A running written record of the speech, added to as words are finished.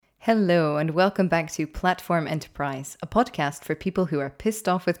Hello, and welcome back to Platform Enterprise, a podcast for people who are pissed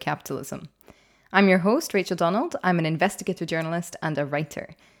off with capitalism. I'm your host, Rachel Donald. I'm an investigative journalist and a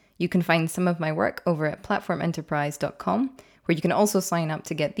writer. You can find some of my work over at platformenterprise.com, where you can also sign up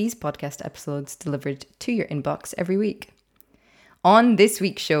to get these podcast episodes delivered to your inbox every week. On this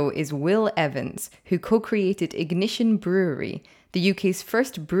week's show is Will Evans, who co-created Ignition Brewery, the UK's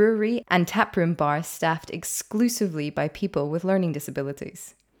first brewery and taproom bar staffed exclusively by people with learning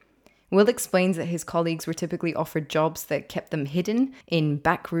disabilities. Will explains that his colleagues were typically offered jobs that kept them hidden in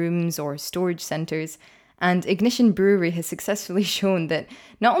back rooms or storage centres, and Ignition Brewery has successfully shown that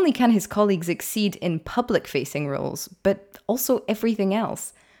not only can his colleagues exceed in public-facing roles, but also everything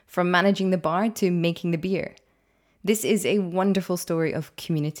else, from managing the bar to making the beer. This is a wonderful story of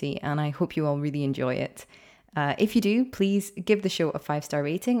community, and I hope you all really enjoy it. If you do, please give the show a 5-star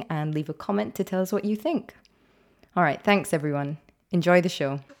rating and leave a comment to tell us what you think. All right, thanks everyone. Enjoy the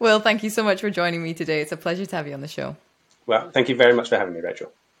show. Will, thank you so much for joining me today. It's a pleasure to have you on the show. Well, thank you very much for having me,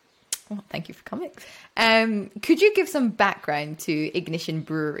 Rachel. Well, thank you for coming. Could you give some background to Ignition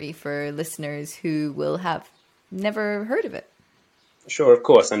Brewery for listeners who will have never heard of it? Sure, of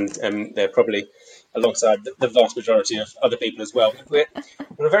course, and they're probably alongside the vast majority of other people as well. We're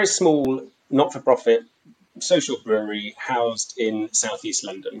a very small, not-for-profit social brewery housed in southeast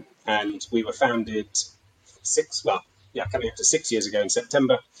London, and we were founded coming up to 6 years ago in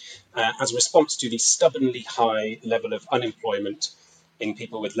September, as a response to the stubbornly high level of unemployment in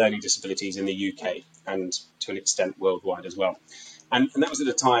people with learning disabilities in the UK and to an extent worldwide as well. And that was at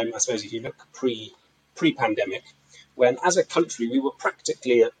a time, I suppose, if you look pre-pandemic, when as a country we were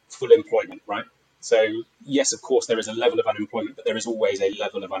practically at full employment, right? So yes, of course, there is a level of unemployment, but there is always a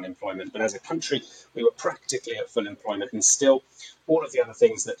level of unemployment. But as a country, we were practically at full employment, and still all of the other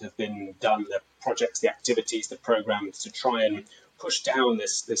things that have been done, the projects, the activities, the programs to try and push down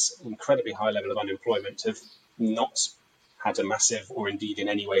this incredibly high level of unemployment have not had a massive or indeed in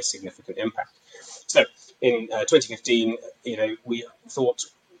any way significant impact. So in 2015, we thought,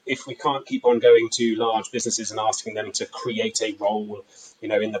 if we can't keep on going to large businesses and asking them to create a role,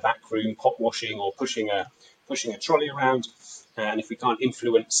 in the back room, pot washing or pushing a trolley around, and if we can't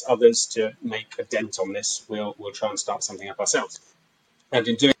influence others to make a dent on this, we'll try and start something up ourselves. And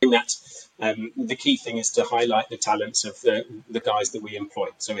in doing that, the key thing is to highlight the talents of the guys that we employ.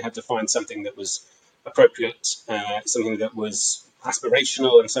 So we had to find something that was appropriate, something that was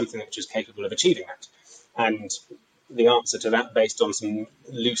aspirational, and something which was capable of achieving that. And the answer to that, based on some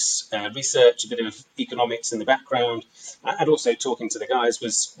loose research, a bit of economics in the background, and also talking to the guys,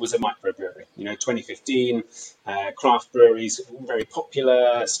 was a microbrewery. 2015, craft breweries very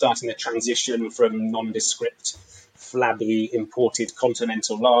popular, starting the transition from nondescript, flabby imported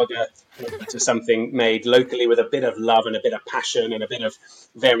continental lager to something made locally with a bit of love and a bit of passion and a bit of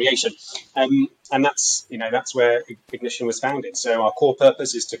variation. And that's where Ignition was founded. So our core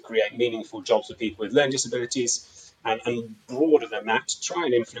purpose is to create meaningful jobs for people with learning disabilities, and broader than that, try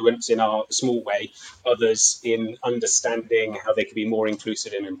and influence in our small way others in understanding how they can be more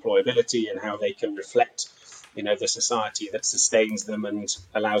inclusive in employability and how they can reflect, the society that sustains them and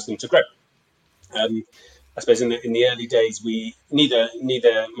allows them to grow. I suppose in the early days, we neither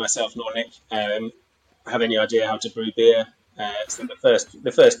myself nor Nick have any idea how to brew beer. So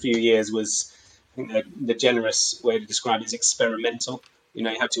the first few years was, I think the generous way to describe it is experimental. You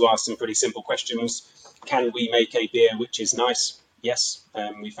had to ask some pretty simple questions. Can we make a beer which is nice? Yes,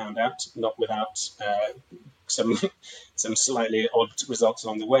 we found out, not without some slightly odd results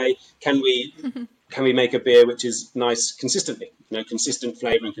along the way. Can we make a beer which is nice consistently? Consistent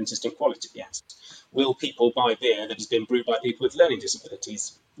flavour and consistent quality? Yes. Will people buy beer that has been brewed by people with learning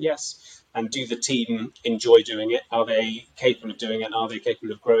disabilities? Yes. And do the team enjoy doing it? Are they capable of doing it? Are they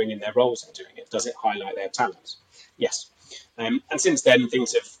capable of growing in their roles and doing it? Does it highlight their talents? Yes. And since then,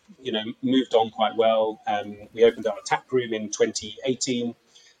 things have, moved on quite well. We opened our tap room in 2018.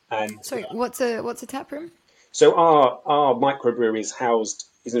 And sorry, what's a tap room? So our microbrewery is housed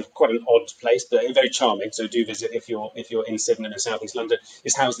in quite an odd place, but very charming. So do visit if you're in Sydenham and South East London.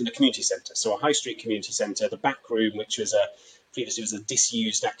 Is housed in a community centre, so a high street community centre. The back room, which was previously was a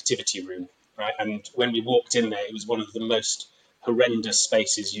disused activity room, right? And when we walked in there, it was one of the most horrendous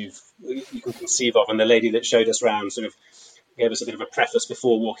spaces you can conceive of. And the lady that showed us around sort of gave us a bit of a preface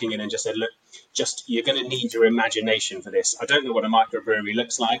before walking in and just said, look, you're going to need your imagination for this. I don't know what a microbrewery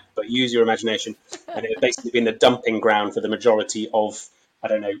looks like, but use your imagination. And it had basically been the dumping ground for the majority of,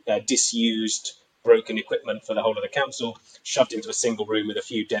 disused, broken equipment for the whole of the council, shoved into a single room with a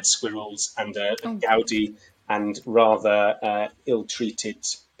few dead squirrels and a gaudy and rather ill-treated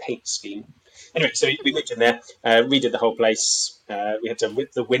paint scheme. Anyway, so we moved in there, redid the whole place. We had to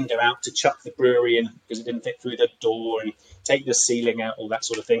rip the window out to chuck the brewery in because it didn't fit through the door, and take the ceiling out, all that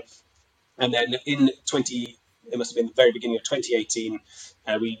sort of thing. And then it must have been the very beginning of 2018,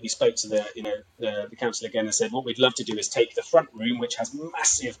 we spoke to the council again and said what we'd love to do is take the front room, which has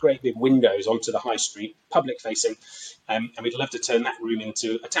massive, great big windows onto the high street, public facing, and we'd love to turn that room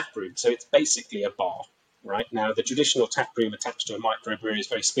into a tap room. So it's basically a bar. Right now, the traditional tap room attached to a microbrewery is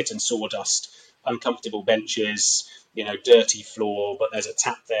very spit and sawdust, uncomfortable benches, dirty floor, but there's a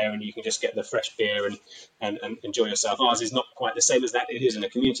tap there and you can just get the fresh beer and enjoy yourself. Ours is not quite the same as that. It is in a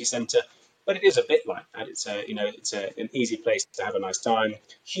community centre, but it is a bit like that. It's an easy place to have a nice time.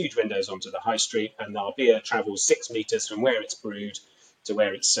 Huge windows onto the high street, and our beer travels 6 meters from where it's brewed to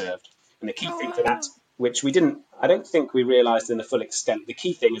where it's served. And the key thing for that, which I don't think we realised in the full extent, the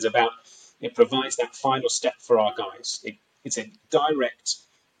key thing is about it provides that final step for our guys. It's a direct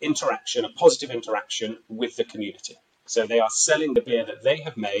interaction, a positive interaction with the community. So they are selling the beer that they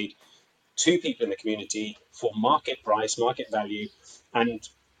have made to people in the community for market price, market value, and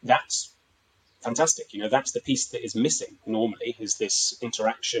that's fantastic. That's the piece that is missing normally, is this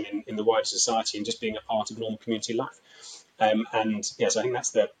interaction in the wider society and just being a part of normal community life. And yes, I think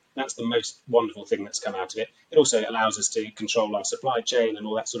that's the most wonderful thing that's come out of it. It also allows us to control our supply chain and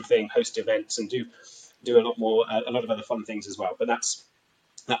all that sort of thing, host events, and do a lot of other fun things as well. But that's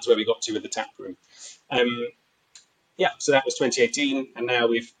where we got to with the tap room. So that was 2018, and now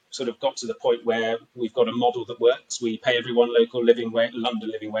we've sort of got to the point where we've got a model that works. We pay everyone local living wage, London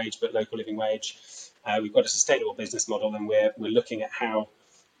living wage, but local living wage. We've got a sustainable business model, and we're looking at how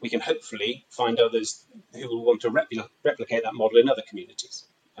we can hopefully find others who will want to replicate that model in other communities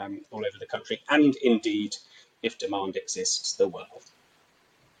all over the country, and indeed, if demand exists, the world.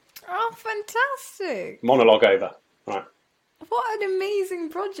 Oh, fantastic. Monologue over. Right. What an amazing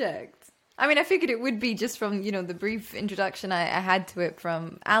project. I mean, I figured it would be just from, the brief introduction I had to it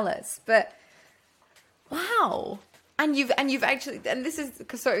from Alice, but wow. And you've actually, and this is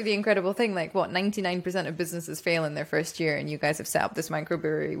sort of the incredible thing, 99% of businesses fail in their first year, and you guys have set up this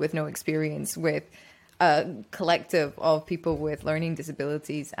microbrewery with no experience, with a collective of people with learning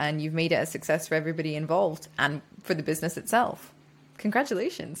disabilities, and you've made it a success for everybody involved and for the business itself.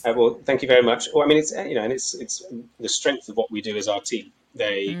 Congratulations. Well, thank you very much. Well, I mean, it's it's the strength of what we do as our team.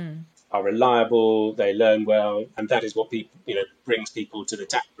 They are reliable, they learn well, and that is what people brings people to the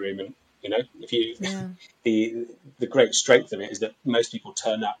tap room. And if you the great strength of it is that most people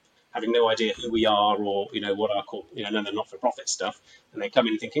turn up having no idea who we are or what our none of the not-for-profit stuff, and they come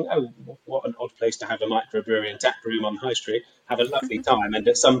in thinking, oh, what an odd place to have a microbrewery and tap room on the high street. Have a lovely time, and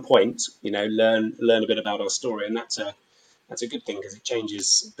at some point learn a bit about our story, and that's a good thing because it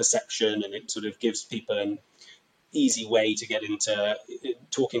changes perception and it sort of gives people an easy way to get into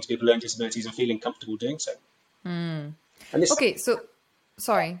talking to people with learning disabilities and feeling comfortable doing so. And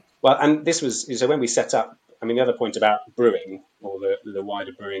sorry. Well, and this was, so when we set up, I mean, the other point about brewing or the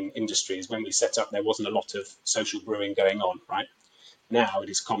wider brewing industry is when we set up, there wasn't a lot of social brewing going on, right? Now it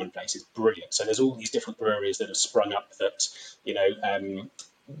is commonplace, it's brilliant. So there's all these different breweries that have sprung up that,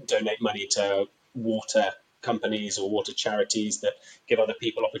 donate money to water companies or water charities that give other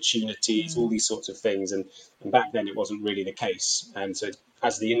people opportunities, all these sorts of things. And back then it wasn't really the case. And so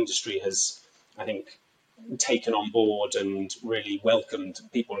as the industry has, I think, taken on board and really welcomed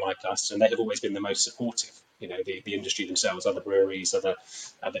people like us, and they have always been the most supportive, the industry themselves, other breweries, other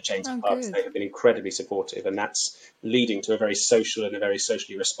chains of pubs, they have been incredibly supportive, and that's leading to a very social and a very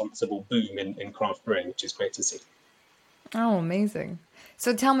socially responsible boom in craft brewing, which is great to see. Oh, amazing.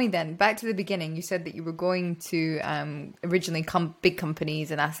 So tell me then, back to the beginning, you said that you were going to originally big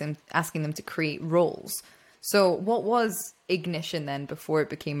companies and asking them to create roles. So what was Ignition then before it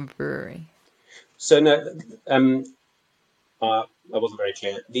became a brewery? So no, I wasn't very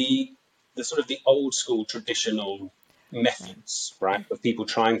clear. The sort of the old school traditional methods, right, of people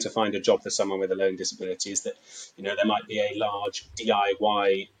trying to find a job for someone with a learning disability is that, there might be a large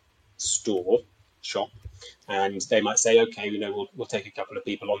DIY shop, and they might say, okay, we'll take a couple of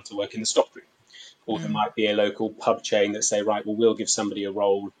people on to work in the stockroom. Or there might be a local pub chain that say, right, well, we'll give somebody a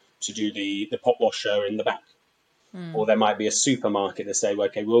role to do the pot washer in the back. Or there might be a supermarket that say, well,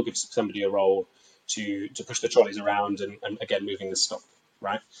 okay, we'll give somebody a role to push the trolleys around and again, moving the stock,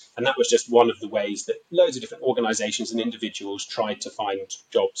 right? And that was just one of the ways that loads of different organisations and individuals tried to find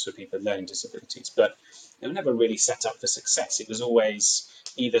jobs for people with learning disabilities. But they were never really set up for success. It was always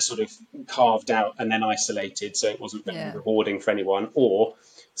either sort of carved out and then isolated, so it wasn't very rewarding for anyone, or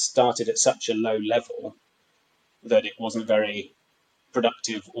started at such a low level that it wasn't very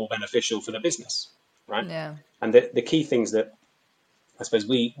productive or beneficial for the business, right? Yeah. And the key things that I suppose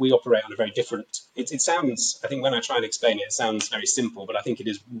we operate on a very different. It sounds. I think when I try and explain it, it sounds very simple, but I think it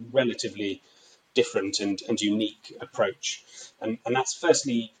is relatively different and unique approach. And that's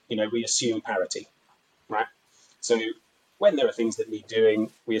firstly, we assume parity, right? So when there are things that need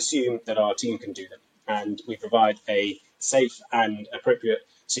doing, we assume that our team can do them, and we provide a safe and appropriate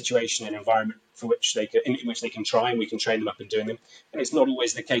situation and environment for which in which they can try, and we can train them up in doing them. And it's not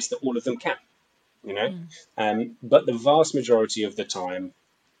always the case that all of them can, but the vast majority of the time,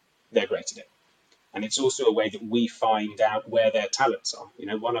 they're great at it. And it's also a way that we find out where their talents are.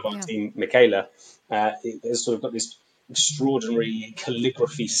 One of our team, Michaela, has sort of got this extraordinary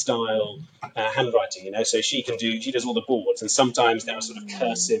calligraphy style handwriting. So she does all the boards, and sometimes they're a sort of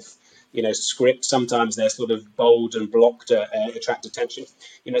cursive, script. Sometimes they're sort of bold and blocked to attract attention.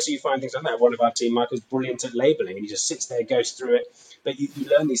 So you find things like that. One of our team, Michael's brilliant at labeling, and he just sits there, goes through it. But you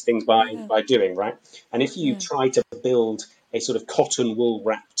learn these things by doing, right? And if you try to build a sort of cotton wool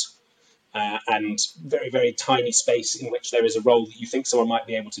wrapped and very, very tiny space in which there is a role that you think someone might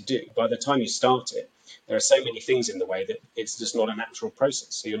be able to do, by the time you start it, there are so many things in the way that it's just not a natural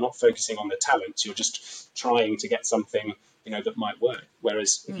process. So you're not focusing on the talents, you're just trying to get something, that might work.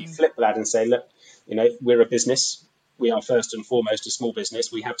 Whereas if you flip that and say, look, we're a business, we are first and foremost a small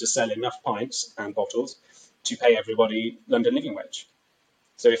business, we have to sell enough pints and bottles to pay everybody London living wage.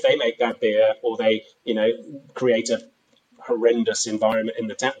 So if they make bad beer or they, create a horrendous environment in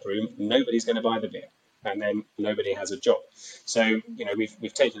the tap room, nobody's going to buy the beer, and then nobody has a job. So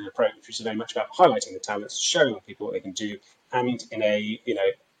we've taken an approach which is very much about highlighting the talents, showing people what they can do, and in a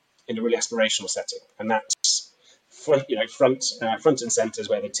really aspirational setting. And that's front and centre is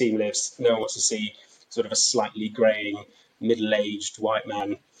where the team lives. No one wants to see sort of a slightly greying, middle-aged white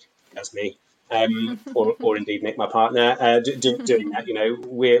man, that's me, or indeed Nick, my partner, doing that.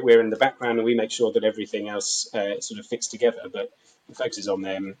 We're in the background, and we make sure that everything else sort of fits together. But the focus is on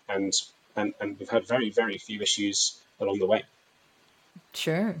them, and we've had very, very few issues along the way.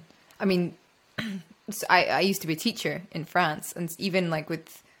 Sure. I mean, I used to be a teacher in France, and even like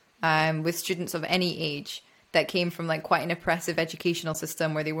with students of any age that came from like quite an oppressive educational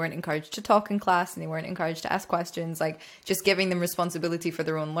system where they weren't encouraged to talk in class and they weren't encouraged to ask questions, like just giving them responsibility for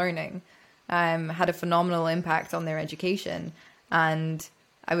their own learning had a phenomenal impact on their education. And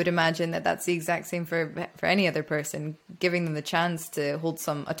I would imagine that that's the exact same for any other person. Giving them the chance to hold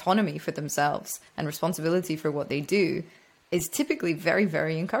some autonomy for themselves and responsibility for what they do is typically very,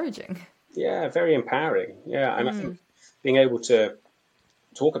 very encouraging. Yeah, very empowering. Yeah, and I think being able to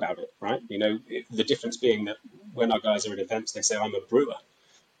talk about it, right? The difference being that when our guys are at events, they say, I'm a brewer.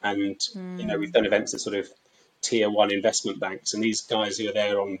 And, we've done events at sort of tier one investment banks, and these guys who are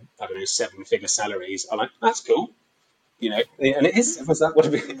there on, 7-figure salaries are like, that's cool. And it is. Was that what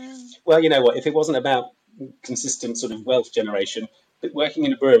it be? Well, you know what? If it wasn't about consistent sort of wealth generation, but working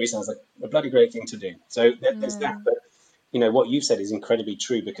in a brewery sounds like a bloody great thing to do. So there's that. But, what you've said is incredibly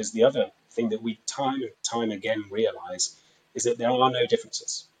true, because the other thing that we time and time again realize is that there are no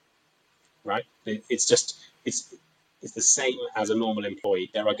differences, right? It's the same as a normal employee.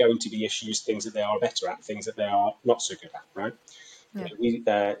 There are going to be issues, things that they are better at, things that they are not so good at, right?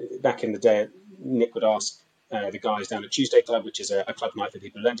 Yeah. Back in the day, Nick would ask the guys down at Tuesday Club, which is a club night for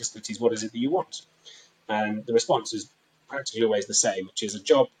people with learning disabilities, what is it that you want? And the response is practically always the same, which is a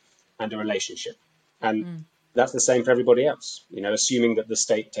job and a relationship. And that's the same for everybody else. Assuming that the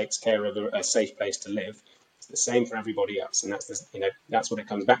state takes care of a safe place to live, it's the same for everybody else. And that's what it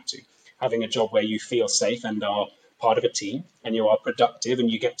comes back to. Having a job where you feel safe and are part of a team and you are productive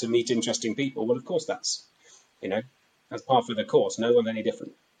and you get to meet interesting people. Well, of course, that's part of the course. No one's any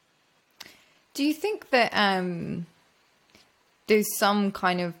different. Do you think that there's some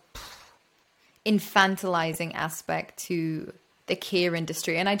kind of infantilizing aspect to the care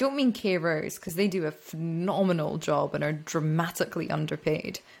industry? And I don't mean carers, because they do a phenomenal job and are dramatically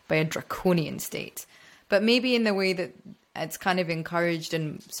underpaid by a draconian state. But maybe in the way that it's kind of encouraged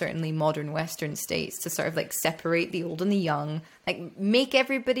in certainly modern Western states to sort of like separate the old and the young, like make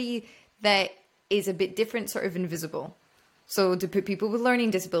everybody that is a bit different sort of invisible. So to put people with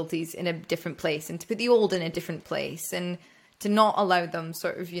learning disabilities in a different place, and to put the old in a different place, and to not allow them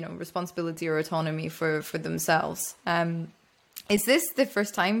sort of, responsibility or autonomy for themselves. Is this the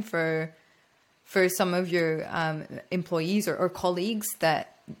first time for some of your employees or colleagues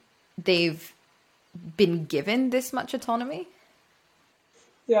that they've been given this much autonomy?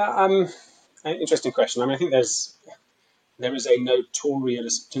 Yeah, an interesting question. I mean, I think there is a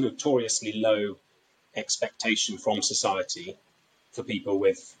notoriously low expectation from society for people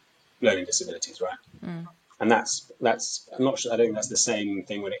with learning disabilities, right? And that's I'm not sure. I don't think that's the same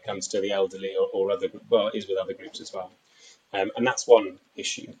thing when it comes to the elderly or other. Well, it is with other groups as well. And that's one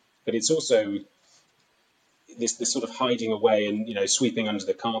issue. But it's also this sort of hiding away and sweeping under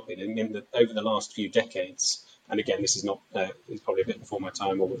the carpet. I mean, that over the last few decades, and again, this is not it's probably a bit before my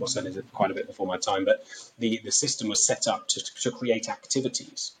time, or certainly quite a bit before my time, but the system was set up to create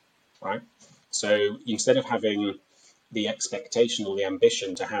activities, right? So instead of having the expectation or the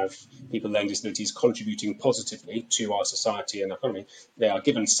ambition to have people with learning disabilities contributing positively to our society and economy, they are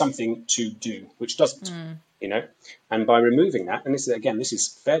given something to do, which doesn't. And by removing that, and this is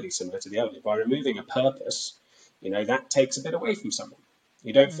fairly similar to the elderly, by removing a purpose, that takes a bit away from someone.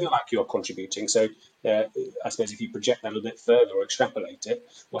 You don't feel like you're contributing. So I suppose if you project that a little bit further or extrapolate it,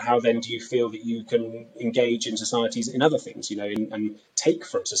 well, how then do you feel that you can engage in societies in other things, and take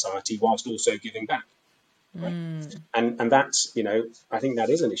from society whilst also giving back? Right? And that's, I think that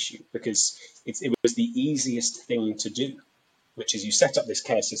is an issue, because it was the easiest thing to do, which is you set up this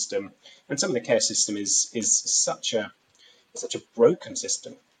care system, and some of the care system is such a broken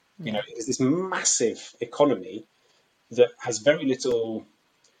system. It is this massive economy that has very little,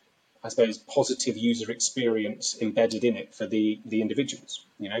 I suppose, positive user experience embedded in it for the individuals.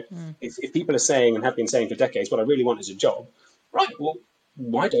 If people are saying, and have been saying for decades, what I really want is a job, right? Well,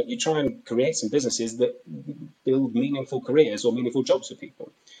 why don't you try and create some businesses that build meaningful careers or meaningful jobs for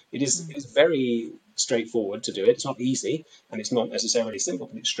people? It is very straightforward to do it. It's not easy, and it's not necessarily simple,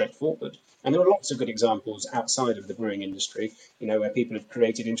 but it's straightforward. And there are lots of good examples outside of the brewing industry, where people have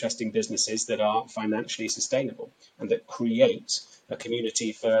created interesting businesses that are financially sustainable and that create a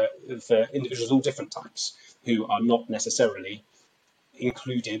community for individuals of all different types who are not necessarily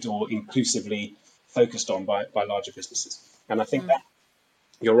included or inclusively focused on by larger businesses. And I think that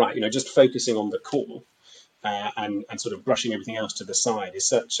you're right, just focusing on the core and sort of brushing everything else to the side is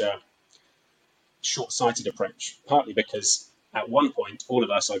such a short-sighted approach, partly because at one point all of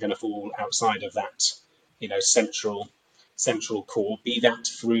us are going to fall outside of that, central core, be that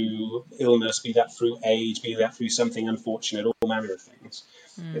through illness, be that through age, be that through something unfortunate, all manner of things.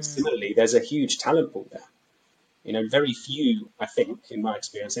 But similarly, there's a huge talent pool there. Very few, I think, in my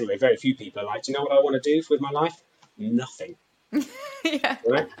experience anyway, very few people are like, do you know what I want to do with my life? Nothing. Yeah.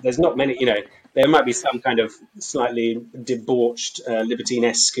 Right? There's not many, there might be some kind of slightly debauched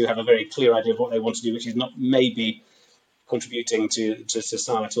libertine-esque who have a very clear idea of what they want to do, which is not maybe contributing to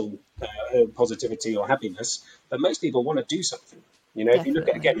societal positivity or happiness, but most people want to do something. If you look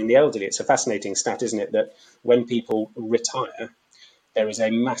at, again, in the elderly, it's a fascinating stat, isn't it, that when people retire, there is a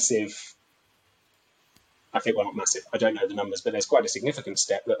massive, I think, well, not massive, I don't know the numbers, but there's quite a significant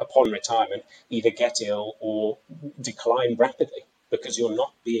step that upon retirement either get ill or decline rapidly because you're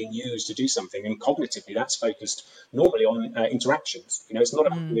not being used to do something. And cognitively, that's focused normally on interactions. It's not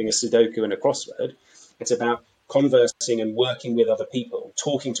about doing a Sudoku and a crossword. It's about conversing and working with other people,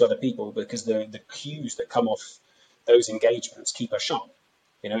 talking to other people, because the cues that come off those engagements keep us sharp.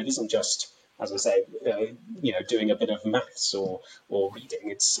 It isn't just, as I say, doing a bit of maths or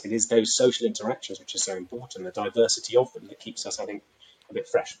reading. It is those social interactions which are so important, the diversity of them that keeps us, I think, a bit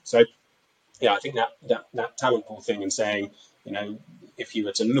fresh. So, yeah, I think that talent pool thing and saying, if you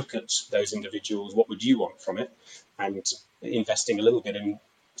were to look at those individuals, what would you want from it? And investing a little bit in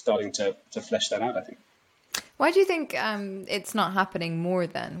starting to flesh that out, I think. Why do you think it's not happening more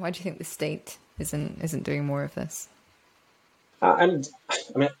then? Why do you think the state isn't doing more of this? And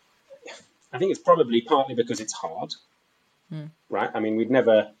I mean, I think it's probably partly because it's hard, right? I mean, we'd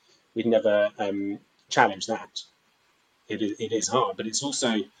never challenge that. It is hard, but it's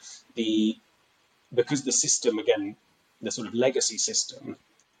also because the system, again, the sort of legacy system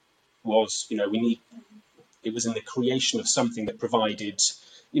was, it was in the creation of something that provided,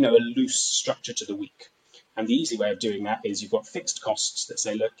 a loose structure to the week. And the easy way of doing that is you've got fixed costs that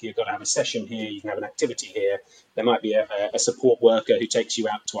say, look, you've got to have a session here, you can have an activity here. There might be a support worker who takes you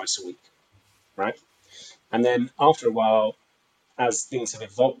out twice a week, right? And then after a while, as things have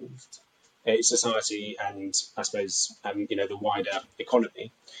evolved, society and I suppose, the wider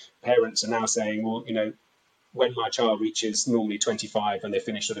economy, parents are now saying, well, when my child reaches normally 25 and they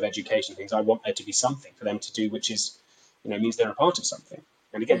finish sort of education things, I want there to be something for them to do, which is, means they're a part of something.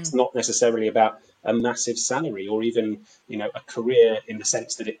 And again, it's not necessarily about a massive salary or even, a career in the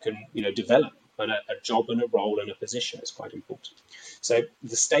sense that it can, develop, but a job and a role and a position is quite important. So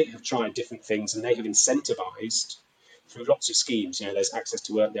the state have tried different things and they have incentivized through lots of schemes. There's access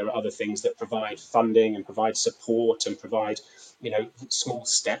to work. There are other things that provide funding and provide support and provide, small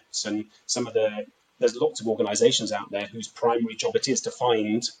steps. And there's lots of organizations out there whose primary job it is to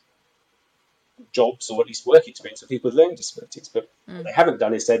find jobs or at least work experience for people with learning disabilities. But what they haven't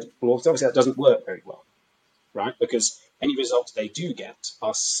done is said, well, obviously that doesn't work very well. right? Because any results they do get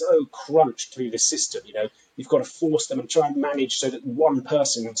are so crunched through the system. You've got to force them and try and manage so that one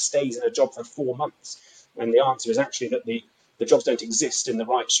person stays in a job for 4 months. And the answer is actually that the jobs don't exist in the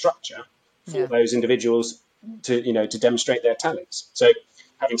right structure for those individuals to demonstrate their talents. So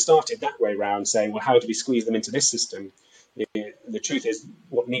having started that way around, saying, well, how do we squeeze them into this system? The truth is,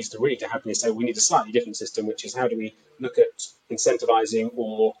 what needs to really to happen is, say, we need a slightly different system, which is how do we look at incentivizing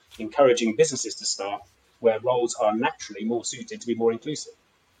or encouraging businesses to start where roles are naturally more suited to be more inclusive.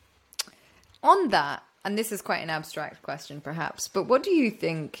 On that, and this is quite an abstract question perhaps, but what do you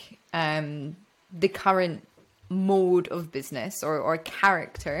think the current mode of business or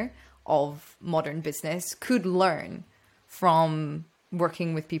character of modern business could learn from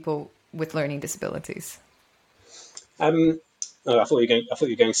working with people with learning disabilities? I thought you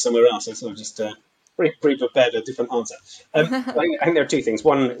were going somewhere else. I sort of just pre-prepared a different answer. I think there are two things.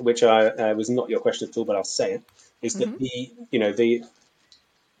 One, which was not your question at all, but I'll say it, is that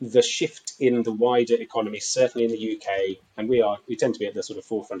the shift in the wider economy, certainly in the UK, and we tend to be at the sort of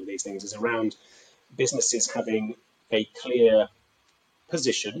forefront of these things, is around businesses having a clear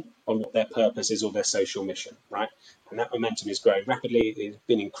position on what their purpose is or their social mission, right? And that momentum is growing rapidly. It's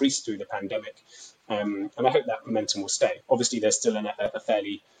been increased through the pandemic. And I hope that momentum will stay. Obviously, there's still a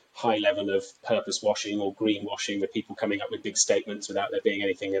fairly high level of purpose washing or greenwashing, with people coming up with big statements without there being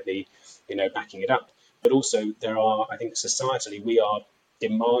anything at the, backing it up. But also I think societally, we are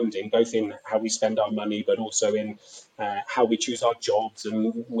demanding, both in how we spend our money, but also in how we choose our jobs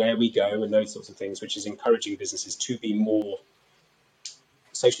and where we go and those sorts of things, which is encouraging businesses to be more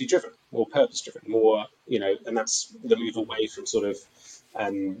socially driven, more purpose driven, more, and that's the move away from sort of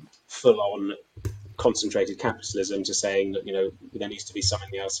full on concentrated capitalism to saying that, there needs to be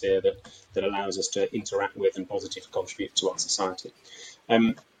something else here that allows us to interact with and positively contribute to our society.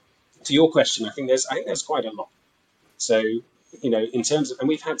 To your question, I think there's quite a lot. So, in terms of, and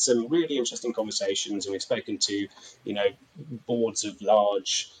we've had some really interesting conversations, and we've spoken to, boards of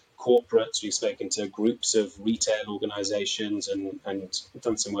large corporates, we've spoken to groups of retail organizations, and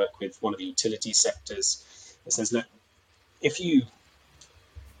done some work with one of the utility sectors that says, look, if you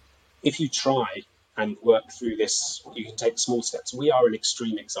try and work through this, you can take small steps. We are an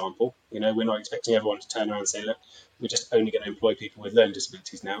extreme example. We're not expecting everyone to turn around and say, look, we're just only going to employ people with learning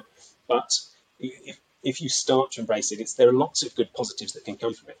disabilities now. But if you start to embrace it, there are lots of good positives that can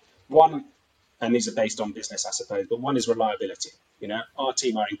come from it. One, and these are based on business, I suppose, but one is reliability. Our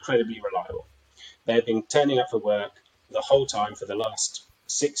team are incredibly reliable. They've been turning up for work the whole time for the last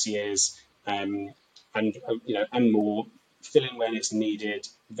 6 years, and more, filling when it's needed,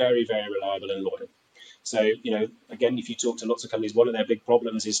 very, very reliable and loyal. So, again, if you talk to lots of companies, one of their big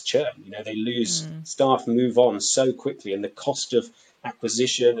problems is churn. They lose staff, move on so quickly, and the cost of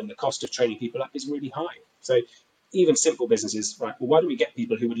acquisition and the cost of training people up is really high. So even simple businesses, right, well, why don't we get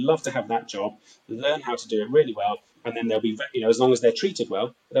people who would love to have that job, learn how to do it really well, and then they'll be, as long as they're treated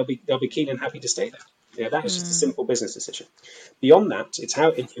well, they'll be keen and happy to stay there. That is just a simple business decision. Beyond that, it's how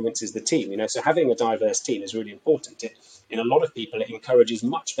it influences the team. So having a diverse team is really important. In a lot of people, it encourages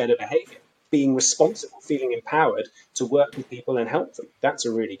much better behavior, being responsible, feeling empowered to work with people and help them. That's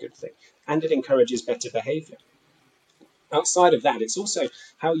a really good thing. And it encourages better behavior. Outside of that, it's also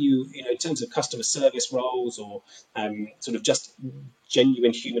how you, in terms of customer service roles or sort of just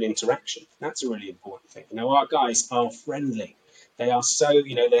genuine human interaction. That's a really important thing. Our guys are friendly. They are so,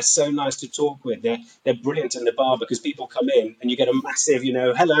 they're so nice to talk with. They're brilliant in the bar because people come in and you get a massive,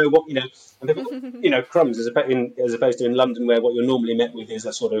 hello, what, and people, crumbs, as opposed to in London where what you're normally met with is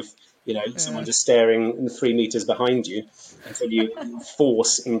a sort of, someone just staring 3 meters behind you until you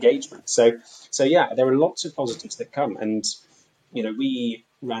force engagement. So yeah, there are lots of positives that come. And, we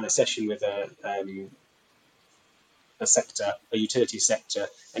ran a session with a sector, a utility sector,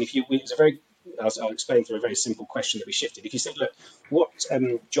 and I'll explain through a very simple question that we shifted. If you said, look, what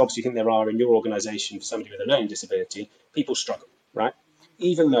jobs do you think there are in your organisation for somebody with a learning disability? People struggle, right?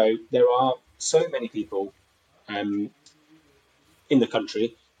 Even though there are so many people in the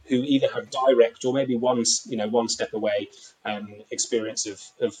country who either have direct or maybe one step away experience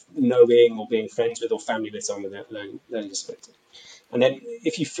of knowing or being friends with or family with someone with a learning disability. And then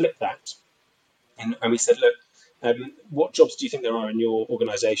if you flip that, and we said, look, what jobs do you think there are in your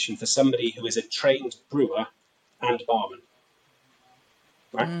organisation for somebody who is a trained brewer and barman?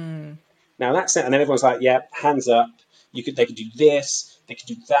 Right? Now that's it. And then everyone's like, yeah, hands up. They could do this, they could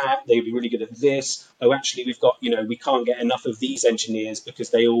do that, they would be really good at this. Oh, actually, we've got, we can't get enough of these engineers because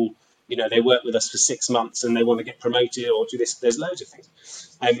they all, they work with us for 6 months and they want to get promoted or do this. There's loads of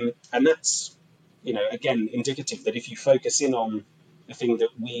things. And that's, again, indicative that if you focus in on the thing that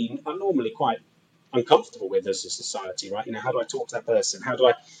we are normally quite uncomfortable with as a society, right? How do I talk to that person? How do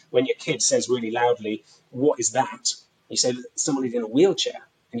I, when your kid says really loudly, what is that? You say somebody in a wheelchair,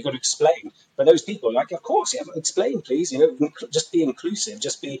 and you've got to explain. But those people are like, of course, yeah, explain, please. Just be inclusive,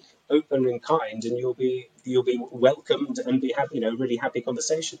 just be open and kind, and you'll be welcomed and be happy. Really happy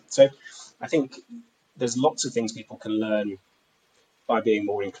conversation. So, I think there's lots of things people can learn by being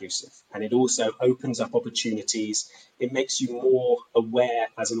more inclusive, and it also opens up opportunities. It makes you more aware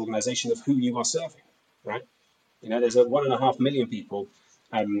as an organisation of who you are serving, right? There's 1.5 million people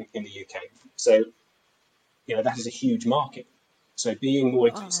in the UK, so that is a huge market. So being more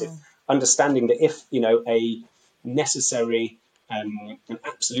inclusive, understanding that if a necessary, an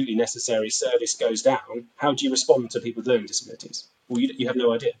absolutely necessary service goes down, how do you respond to people with learning disabilities? Well, you have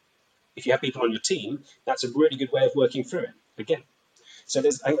no idea. If you have people on your team, that's a really good way of working through it. Again, so I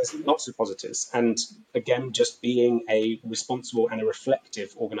think there's lots of positives, and again, just being a responsible and a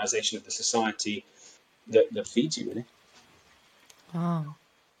reflective organisation of the society that feeds you, really. Wow.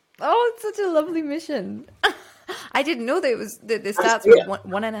 Oh, it's such a lovely mission. I didn't know that it was the stats were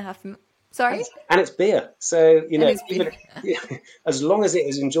 1.5. Sorry, and it's beer. So beer. As long as it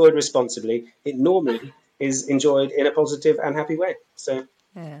is enjoyed responsibly, it normally is enjoyed in a positive and happy way. So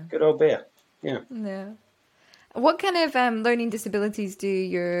good old beer. Yeah. What kind of learning disabilities do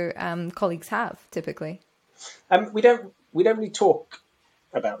your colleagues have typically? We don't really talk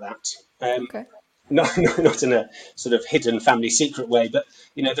about that. Okay. Not in a sort of hidden family secret way, but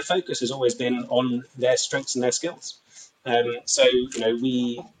the focus has always been on their strengths and their skills. So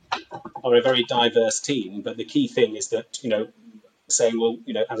we are a very diverse team, but the key thing is that saying, well,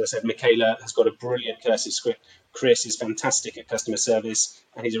 as I said, Michaela has got a brilliant cursive script. Chris is fantastic at customer service,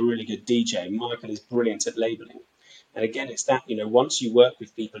 and he's a really good DJ. Michael is brilliant at labelling. And again, it's that once you work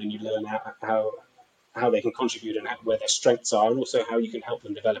with people and you learn how they can contribute and where their strengths are, and also how you can help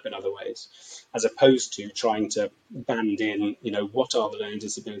them develop in other ways, as opposed to trying to band in, what are the learning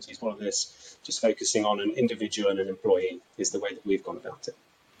disabilities, what are this, just focusing on an individual and an employee is the way that we've gone about it.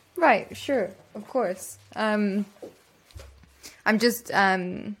 Right, sure, of course. I'm just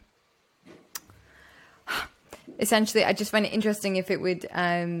essentially, I just find it interesting if it would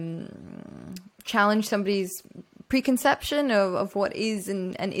challenge somebody's preconception of what is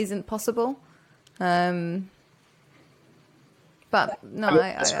and isn't possible. But no,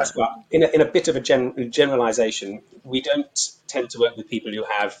 in a bit of a generalization, we don't tend to work with people who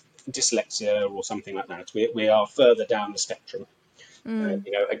have dyslexia or something like that. We are further down the spectrum.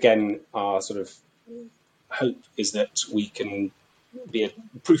 Again, our sort of hope is that we can be a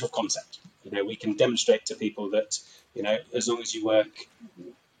proof of concept. We can demonstrate to people that as long as you work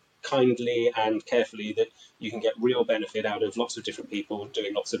kindly and carefully, that you can get real benefit out of lots of different people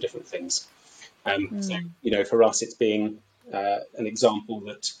doing lots of different things. So for us, it's being an example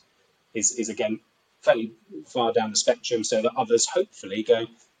that is again fairly far down the spectrum, so that others hopefully go,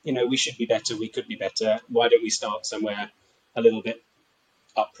 we should be better, we could be better. Why don't we start somewhere a little bit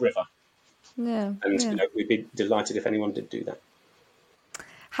upriver? We'd be delighted if anyone did do that.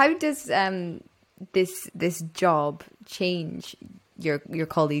 How does this job change your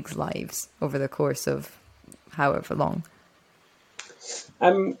colleagues' lives over the course of however long?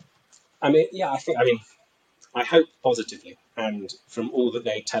 I hope positively, and from all that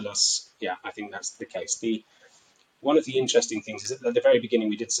they tell us, I think that's the case. One of the interesting things is that at the very beginning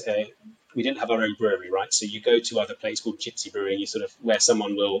we didn't have our own brewery, right? So you go to other places called Gypsy Brewing, you sort of where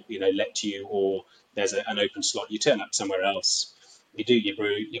someone will let you, or there's an open slot. You turn up somewhere else, you do your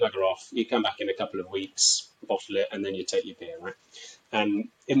brew, you bugger off, you come back in a couple of weeks, bottle it, and then you take your beer, right? And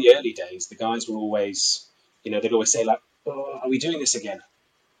in the early days, the guys were always, they'd always say like, "Oh, are we doing this again?"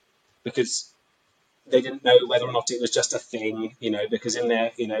 Because they didn't know whether or not it was just a thing, because in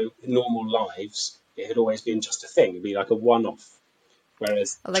their, normal lives, it had always been just a thing. It'd be like a one-off.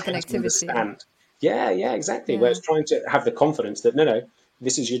 Whereas like an activity. Yeah, exactly. Yeah. Whereas trying to have the confidence that, no,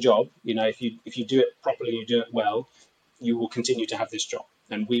 this is your job. If you do it properly, you do it well, you will continue to have this job.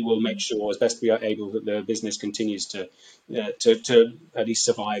 And we will make sure as best we are able that the business continues to at least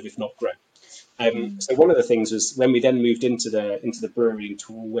survive, if not grow. So one of the things was when we then moved into the brewery in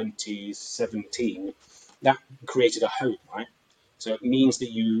 2017, that created a home, right? So it means that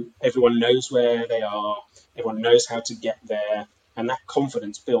everyone knows where they are, everyone knows how to get there, and that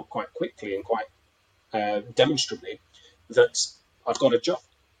confidence built quite quickly and quite demonstrably that I've got a job.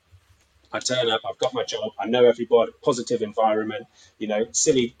 I turn up, I've got my job, I know everybody, positive environment,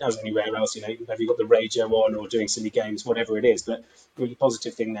 silly as anywhere else, whether you've got the radio on or doing silly games, whatever it is, but really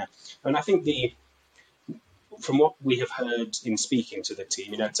positive thing there. And I think from what we have heard in speaking to the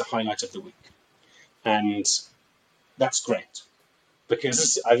team, it's a highlight of the week. And that's great.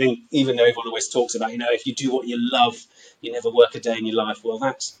 because I think even though everyone always talks about, if you do what you love, you never work a day in your life. Well,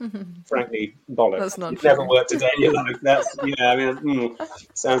 that's frankly bollocks. That's not You've never true. worked a day in your life. That's,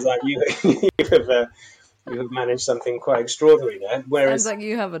 sounds like you, you have managed something quite extraordinary there. Sounds Whereas, like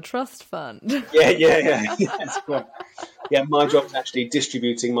you have a trust fund. yeah, that's quite. Yeah, my job is actually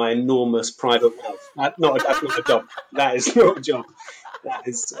distributing my enormous private wealth. That's not a job. That is not a job. That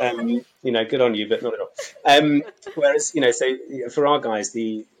is, good on you, but not at all. Whereas, so for our guys,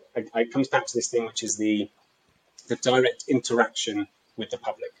 it comes back to this thing, which is the direct interaction with the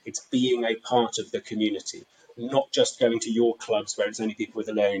public. It's being a part of the community, not just going to your clubs where it's only people with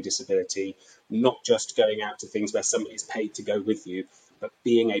a learning disability, not just going out to things where somebody's paid to go with you, but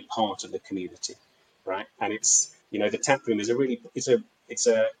being a part of the community, right? And it's, the tap room is a really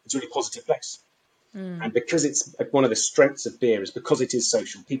positive place. And because it's one of the strengths of beer is because it is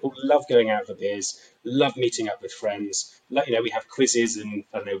social. People love going out for beers, love meeting up with friends. We have quizzes and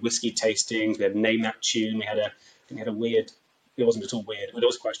whiskey tastings. We had Name That Tune. We had a weird. It wasn't at all weird, but it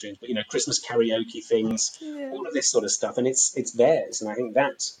was quite strange. But Christmas karaoke things, all of this sort of stuff, and it's theirs. And I think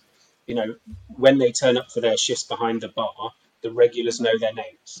that, when they turn up for their shifts behind the bar, the regulars know their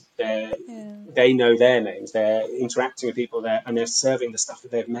names. They know their names. They're interacting with people there, and they're serving the stuff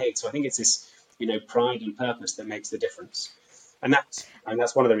that they've made. So I think it's this, pride and purpose that makes the difference. And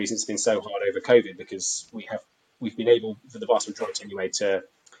that's one of the reasons it's been so hard over COVID, because we've been able, for the vast majority anyway, to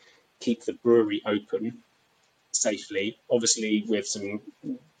keep the brewery open safely, obviously with some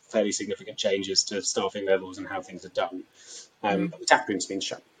fairly significant changes to staffing levels and how things are done. But the tap room's been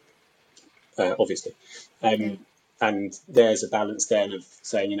shut, obviously. And there's a balance then of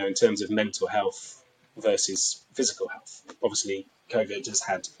saying, in terms of mental health versus physical health. Obviously, COVID has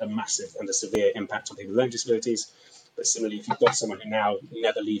had a massive and a severe impact on people with learning disabilities. But similarly, if you've got someone who now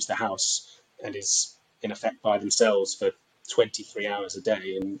never leaves the house and is in effect by themselves for 23 hours a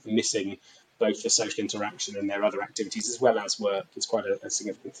day and missing both the social interaction and their other activities as well as work, it's quite a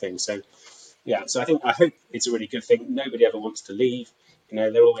significant thing. So, I hope it's a really good thing. Nobody ever wants to leave.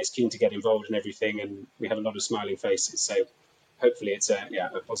 They're always keen to get involved in everything, and we have a lot of smiling faces. So hopefully it's a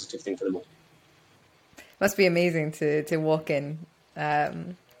positive thing for them all. Must be amazing to walk in,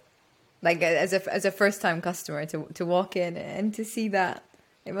 like as a first time customer to walk in and to see that.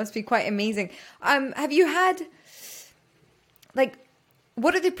 It must be quite amazing. Have you had,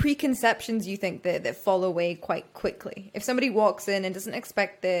 what are the preconceptions you think that fall away quite quickly? If somebody walks in and doesn't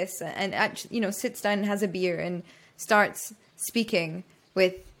expect this and actually, sits down and has a beer and starts speaking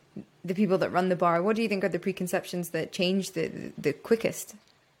with the people that run the bar, what do you think are the preconceptions that change the quickest?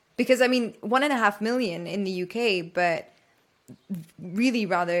 Because, 1.5 million in the UK, but really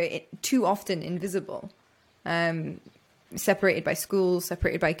rather too often invisible. Separated by schools,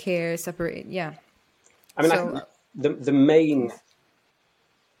 separated by care, I think the main...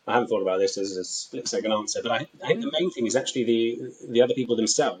 I haven't thought about this as a split-second answer, but I think the main thing is actually the other people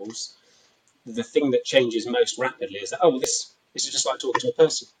themselves. The thing that changes most rapidly is that, this is just like talking to a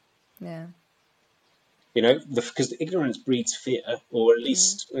person. Yeah. Because the ignorance breeds fear, or at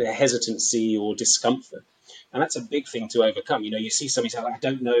least hesitancy or discomfort. And that's a big thing to overcome. You see somebody say, I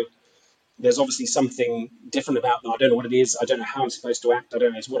don't know, there's obviously something different about them. I don't know what it is. I don't know how I'm supposed to act. I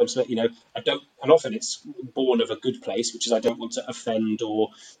don't know what I'm supposed to, and often it's born of a good place, which is I don't want to offend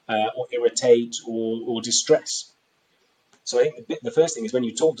or irritate or distress. So I think the first thing is when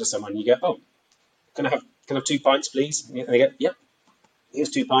you talk to someone, you go, can I have 2 pints, please? And they go, yep, here's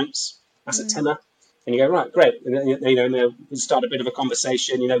 2 pints. That's a tenner. And you go, right, great. And then, and they'll start a bit of a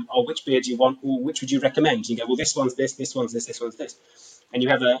conversation, which beer do you want? Or which would you recommend? And you go, well, this one's this one's this one's this. And you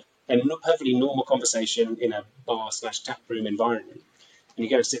have a perfectly normal conversation in a bar/tap room environment. And you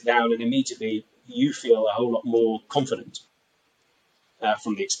go and sit down and immediately you feel a whole lot more confident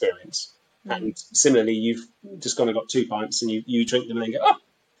from the experience. And similarly, you've just gone and got 2 pints and you drink them and then go,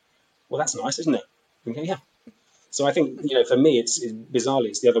 well, that's nice, isn't it? And you go, yeah. So I think, for me, bizarrely,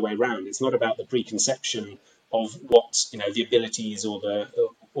 it's the other way around. It's not about the preconception of what, the abilities or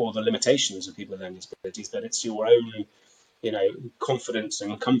the limitations of people with learning disabilities, but it's your own, confidence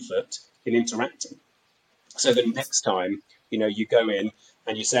and comfort in interacting. So that next time, you go in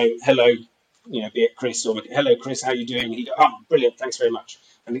and you say, hello, be it Chris, or hello, Chris, how are you doing? And you go, brilliant, thanks very much.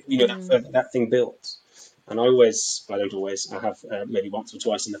 And, that thing builds. And I have maybe once or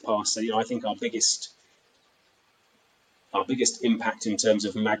twice in the past. So, I think our biggest impact in terms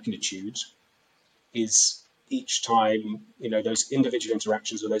of magnitude is each time, those individual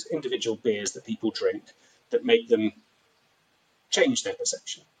interactions or those individual beers that people drink that make them change their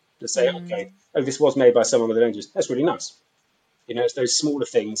perception. To say, okay, this was made by someone with an interest. That's really nice. It's those smaller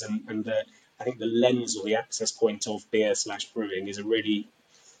things and I think the lens or the access point of beer/brewing is a really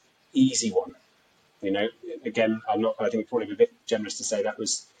easy one. Again, I think probably a bit generous to say that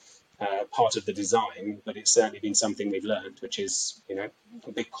was part of the design, but it's certainly been something we've learned, which is,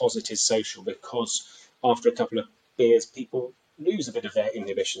 because it is social, because after a couple of beers, people lose a bit of their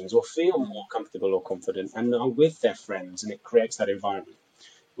inhibitions or feel more comfortable or confident and are with their friends, and it creates that environment,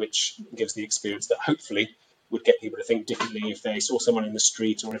 which gives the experience that hopefully would get people to think differently if they saw someone in the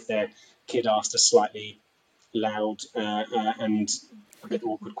street or if their kid asked a slightly loud and a bit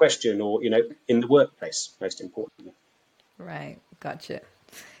awkward question, or, in the workplace, most importantly. Right. Gotcha.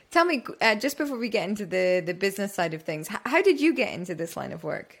 Tell me, just before we get into the business side of things, how did you get into this line of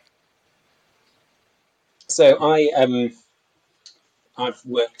work? So I've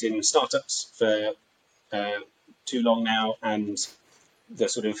worked in startups for too long now, and the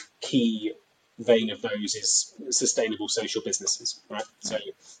sort of key vein of those is sustainable social businesses, right? So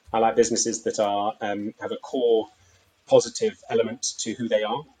I like businesses that are have a core positive element to who they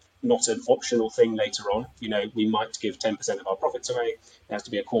are, not an optional thing later on. We might give 10% of our profits away. There has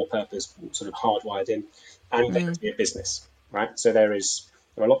to be a core purpose sort of hardwired in, and there has to be a business, right? So there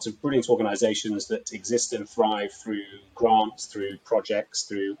are lots of brilliant organizations that exist and thrive through grants, through projects,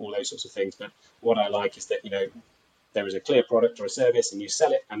 through all those sorts of things. But what I like is that, there is a clear product or a service and you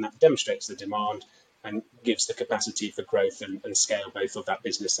sell it, and that demonstrates the demand and gives the capacity for growth and scale both of that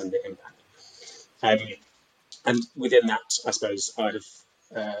business and the impact. And within that, I suppose I have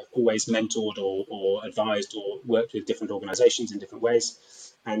always mentored or advised or worked with different organizations in different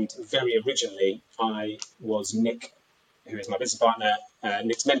ways. And very originally, I was Nick, who is my business partner,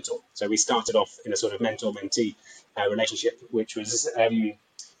 Nick's mentor. So we started off in a sort of mentor-mentee relationship, which was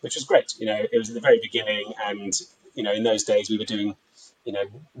great. It was at the very beginning, and in those days we were doing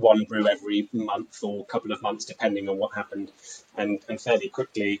one brew every month or couple of months, depending on what happened. And fairly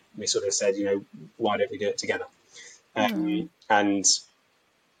quickly we sort of said, why don't we do it together? And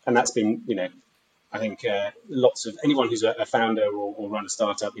that's been, I think lots of anyone who's a founder or run a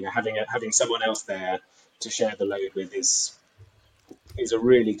startup, having someone else there to share the load with is a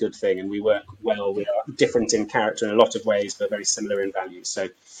really good thing. And we work well. We are different in character in a lot of ways, but very similar in values. So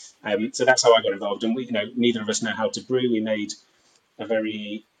that's how I got involved. And we, neither of us know how to brew. We made a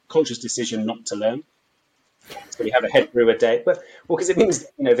very conscious decision not to learn. So we have a head brewer day, because it means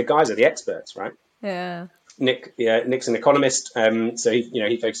the guys are the experts, right? Yeah. Nick's an economist, so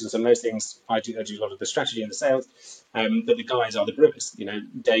he focuses on most things. I do a lot of the strategy and the sales, but the guys are the brewers.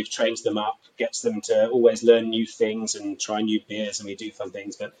 Dave trains them up, gets them to always learn new things and try new beers, and we do fun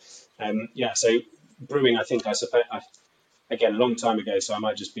things. But so brewing, I think, I suppose, again, a long time ago, so I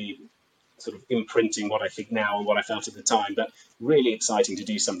might just be sort of imprinting what I think now and what I felt at the time, but really exciting to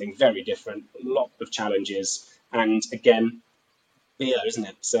do something very different, a lot of challenges, and again, beer, isn't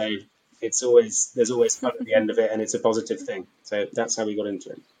it? So there's always fun at the end of it, and it's a positive thing. So that's how we got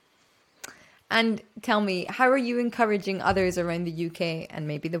into it. And tell me, how are you encouraging others around the UK and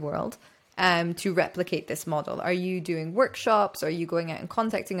maybe the world to replicate this model? Are you doing workshops? Are you going out and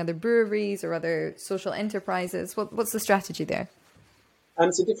contacting other breweries or other social enterprises? What's the strategy there?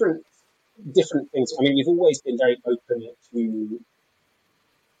 So different things. I mean, we've always been very open to,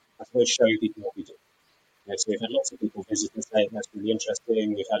 I suppose, show people what we do. So we've had lots of people visit and say that's really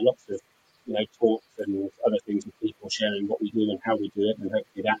interesting. We've had lots of talks and other things with people sharing what we do and how we do it, and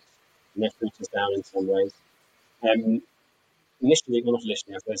hopefully that filters down in some ways. Initially, well, not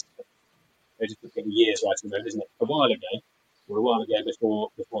initially, I suppose, it just took years right at the moment, isn't it? A while ago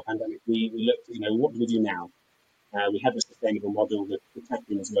before pandemic, we looked at what do we do now? We had a sustainable model. The tap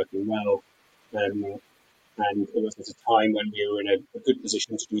room was working well, and it was at a time when we were in a good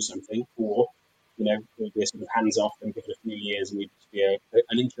position to do something, or we'd be sort of hands off and give it a few years, and we'd be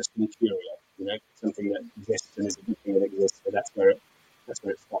an interesting curio, something that exists and is a good thing that exists. So that's where it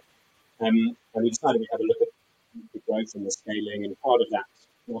stopped. And we decided we'd have a look at the growth and the scaling, and part of that,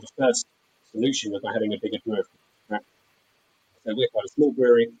 the first solution was by having a bigger brewery. Right? So we're quite a small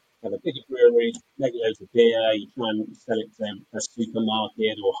brewery, have a bigger brewery, make loads of beer, you try and sell it to a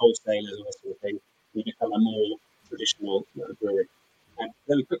supermarket or wholesalers or this sort of thing. We become a more traditional brewery. And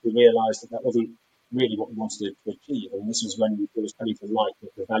then we quickly realised that wasn't really what we wanted to achieve. And this was when it was coming to light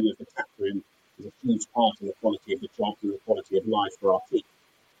that the value of the tap room is a huge part in the quality of the job and the quality of life for our team.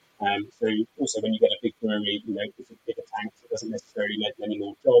 So also when you get a big brewery, with a bigger tank, it doesn't necessarily make many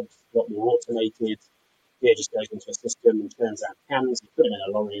more jobs, a lot more automated. Beer just goes into a system and turns out cans, you put them in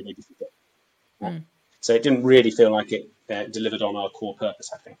a lorry and they disappear. So it didn't really feel like it delivered on our core purpose,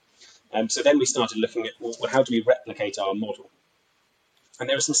 I think. So then we started looking at, well, how do we replicate our model? And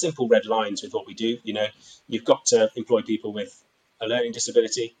there are some simple red lines with what we do. You've got to employ people with a learning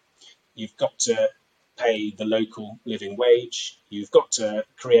disability. you've got to pay the local living wage, you've got to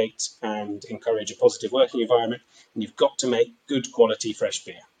create and encourage a positive working environment, and you've got to make good quality fresh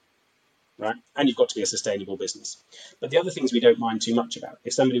beer, right? And you've got to be a sustainable business. But the other things we don't mind too much about.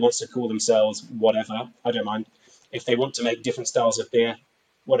 If somebody wants to call themselves whatever, I don't mind. If they want to make different styles of beer,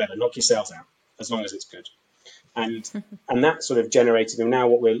 whatever, knock yourselves out, as long as it's good. And that sort of generated, and now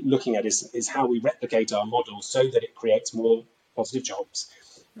what we're looking at is how we replicate our model so that it creates more positive jobs,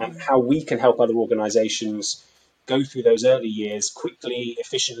 and how we can help other organizations go through those early years quickly,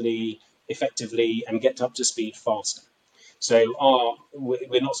 efficiently, effectively, and get up to speed faster. So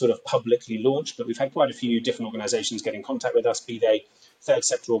we're not sort of publicly launched, but we've had quite a few different organizations get in contact with us, be they third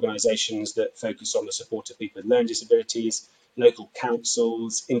sector organizations that focus on the support of people with learning disabilities, local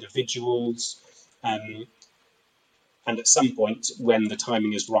councils, individuals, and at some point, when the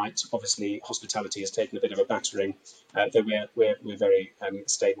timing is right, obviously hospitality has taken a bit of a battering, though we're very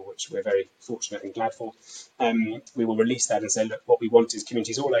stable, which we're very fortunate and glad for. We will release that and say, look, what we want is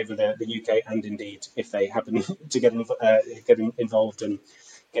communities all over the UK, and indeed, if they happen to get involved and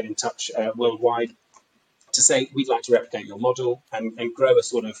get in touch worldwide, to say, we'd like to replicate your model and grow a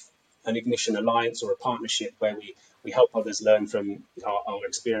sort of an Ignition alliance or a partnership where we help others learn from our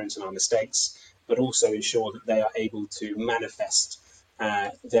experience and our mistakes, but also ensure that they are able to manifest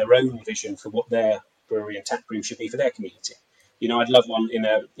their own vision for what their brewery and tap room should be for their community. You know, I'd love one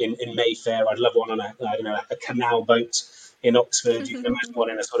in Mayfair. I'd love one on a canal boat in Oxford. You can imagine one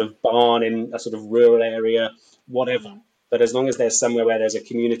in a sort of barn in a sort of rural area, whatever. But as long as there's somewhere where there's a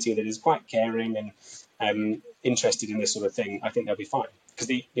community that is quite caring and interested in this sort of thing, I think they'll be fine. Because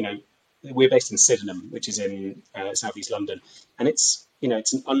we're based in Sydenham, which is in southeast London, and it's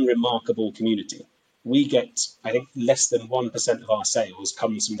an unremarkable community. We get, I think, less than 1% of our sales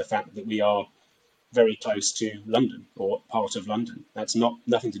comes from the fact that we are very close to London or part of London. That's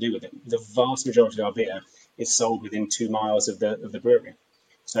nothing to do with it. The vast majority of our beer is sold within 2 miles of the brewery.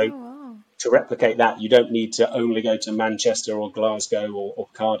 So to replicate that, you don't need to only go to Manchester or Glasgow or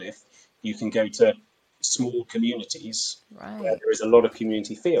Cardiff. You can go to small communities where there is a lot of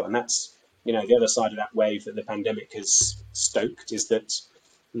community feel, and that's the other side of that wave that the pandemic has stoked, is that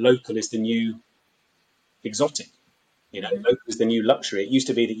local is the new exotic. Local is the new luxury. It used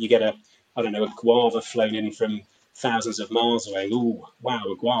to be that you get a guava flown in from thousands of miles away. Ooh, wow,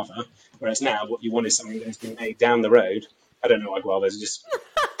 a guava. Whereas now what you want is something that has been made down the road. I don't know why guavas are just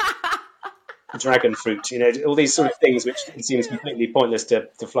dragon fruit, all these sort of things which it seems completely pointless to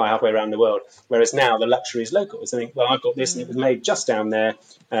fly halfway around the world. Whereas now the luxury is local. It's something, well, I've got this and it was made just down there.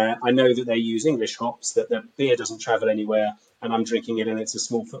 I know that they use English hops, that the beer doesn't travel anywhere, and I'm drinking it and it's a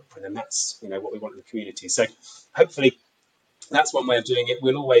small footprint. And that's, what we want in the community. So hopefully that's one way of doing it.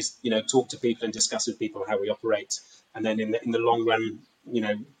 We'll always, talk to people and discuss with people how we operate. And then in the long run,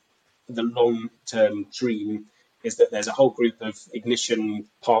 the long-term dream is that there's a whole group of Ignition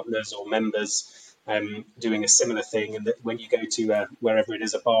partners or members doing a similar thing, and that when you go to wherever it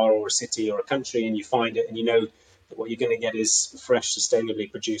is, a bar or a city or a country, and you find it and you know that what you're going to get is fresh, sustainably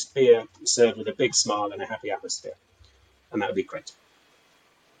produced beer served with a big smile and a happy atmosphere. And that would be great.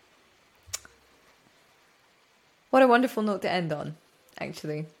 What a wonderful note to end on,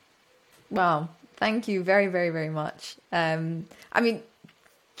 actually. Wow. Thank you very, very, very much.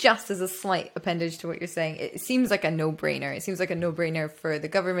 Just as a slight appendage to what you're saying, it seems like a no-brainer. It seems like a no-brainer for the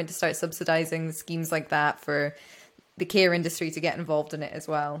government to start subsidizing schemes like that, for the care industry to get involved in it as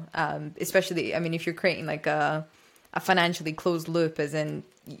well. Especially, if you're creating like a financially closed loop, as in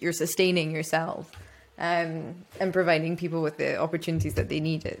you're sustaining yourself and providing people with the opportunities that they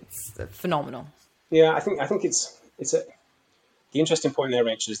need, it's phenomenal. Yeah, I think it's the interesting point there,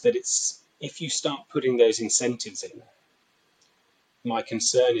 Rachel, is that if you start putting those incentives in, my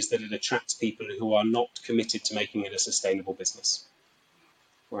concern is that it attracts people who are not committed to making it a sustainable business.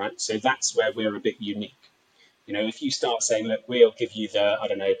 Right? So that's where we're a bit unique. If you start saying, look, we'll give you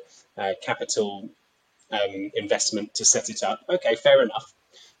the, capital investment to set it up, okay, fair enough.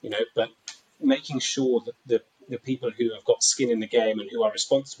 But making sure that the people who have got skin in the game and who are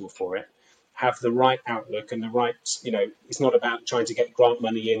responsible for it have the right outlook and the right, it's not about trying to get grant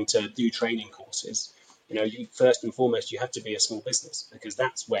money in to do training courses. You first and foremost, you have to be a small business, because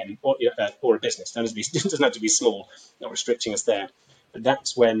that's when, or a business, doesn't have to be small, not restricting us there, but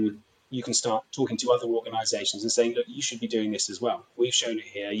that's when you can start talking to other organisations and saying, look, you should be doing this as well. We've shown it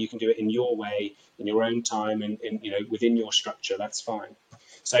here. You can do it in your way, in your own time, and within your structure. That's fine.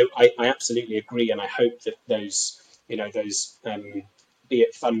 So I absolutely agree, and I hope that those be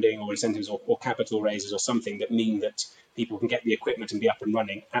it funding or incentives or capital raises or something that mean that people can get the equipment and be up and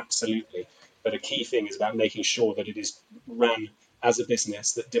running. Absolutely. But a key thing is about making sure that it is run as a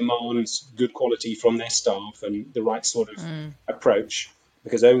business that demands good quality from their staff and the right sort of approach,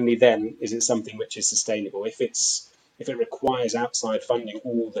 because only then is it something which is sustainable. If it requires outside funding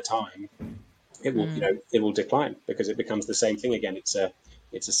all the time, it will it will decline, because it becomes the same thing again. It's a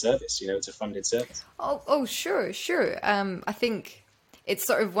service, it's a funded service. Sure. I think it's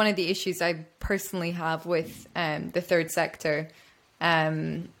sort of one of the issues I personally have with the third sector,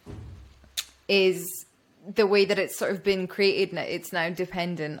 is the way that it's sort of been created. It's now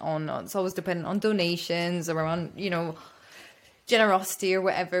it's always dependent on donations or on, generosity or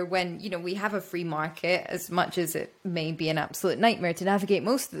whatever, when, we have a free market, as much as it may be an absolute nightmare to navigate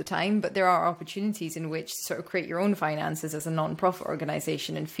most of the time, but there are opportunities in which to sort of create your own finances as a non-profit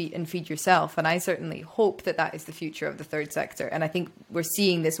organization and feed yourself. And I certainly hope that is the future of the third sector. And I think we're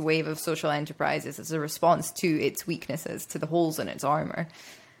seeing this wave of social enterprises as a response to its weaknesses, to the holes in its armor.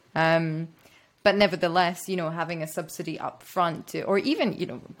 But nevertheless, having a subsidy up front, or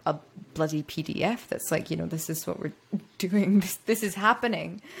even, a bloody PDF that's like, this is what we're doing. This is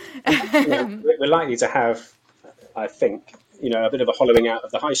happening. We're likely to have, I think, a bit of a hollowing out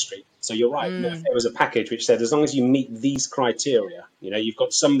of the high street. So you're right. If there was a package which said, as long as you meet these criteria, you've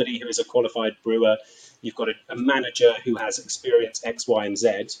got somebody who is a qualified brewer, you've got a manager who has experience X, Y, and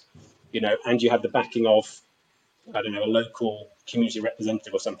Z, and you have the backing of, I don't know, a local community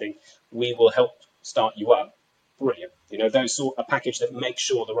representative or something, we will help start you up. Brilliant. Those sort of package that makes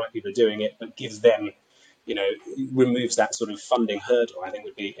sure the right people are doing it, but gives them, removes that sort of funding hurdle, I think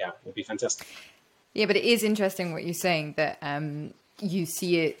would be fantastic. Yeah, but it is interesting what you're saying, that you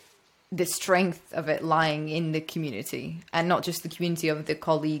see the strength of it lying in the community, and not just the community of the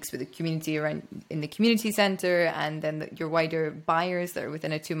colleagues, but the community around in the community centre, and then your wider buyers that are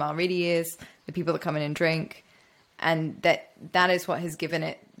within a 2-mile radius, the people that come in and drink. And that is what has given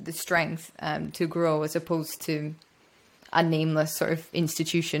it the strength to grow, as opposed to a nameless sort of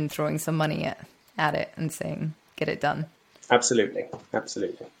institution throwing some money at it and saying, get it done. Absolutely.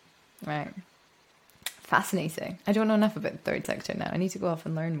 Right. Fascinating. I don't know enough about the third sector now. I need to go off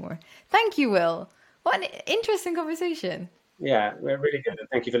and learn more. Thank you, Will. What an interesting conversation. Yeah, we're really good. And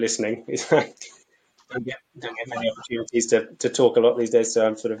thank you for listening. Don't get many opportunities to talk a lot these days, so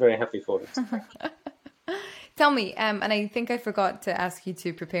I'm sort of very happy for them. Tell me, and I think I forgot to ask you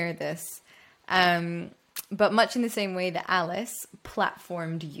to prepare this, but much in the same way that Alice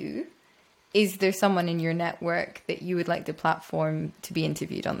platformed you, is there someone in your network that you would like to platform to be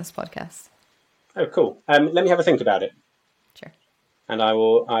interviewed on this podcast? Oh, cool. Let me have a think about it. Sure. And I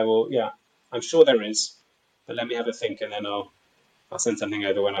will. Yeah, I'm sure there is, but let me have a think, and then I'll send something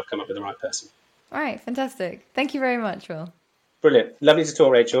over when I've come up with the right person. All right, fantastic. Thank you very much, Will. Brilliant. Lovely to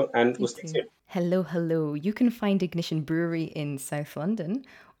talk, Rachel, and we'll speak soon. Hello. You can find Ignition Brewery in South London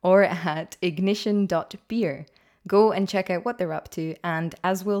or at ignition.beer. Go and check out what they're up to. And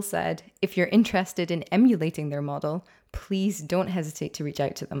as Will said, if you're interested in emulating their model, please don't hesitate to reach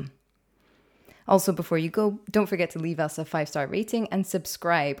out to them. Also, before you go, don't forget to leave us a 5-star rating and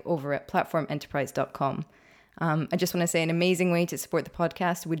subscribe over at platformenterprise.com. I just want to say an amazing way to support the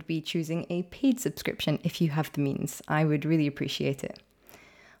podcast would be choosing a paid subscription if you have the means. I would really appreciate it.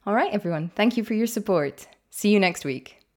 All right, everyone. Thank you for your support. See you next week.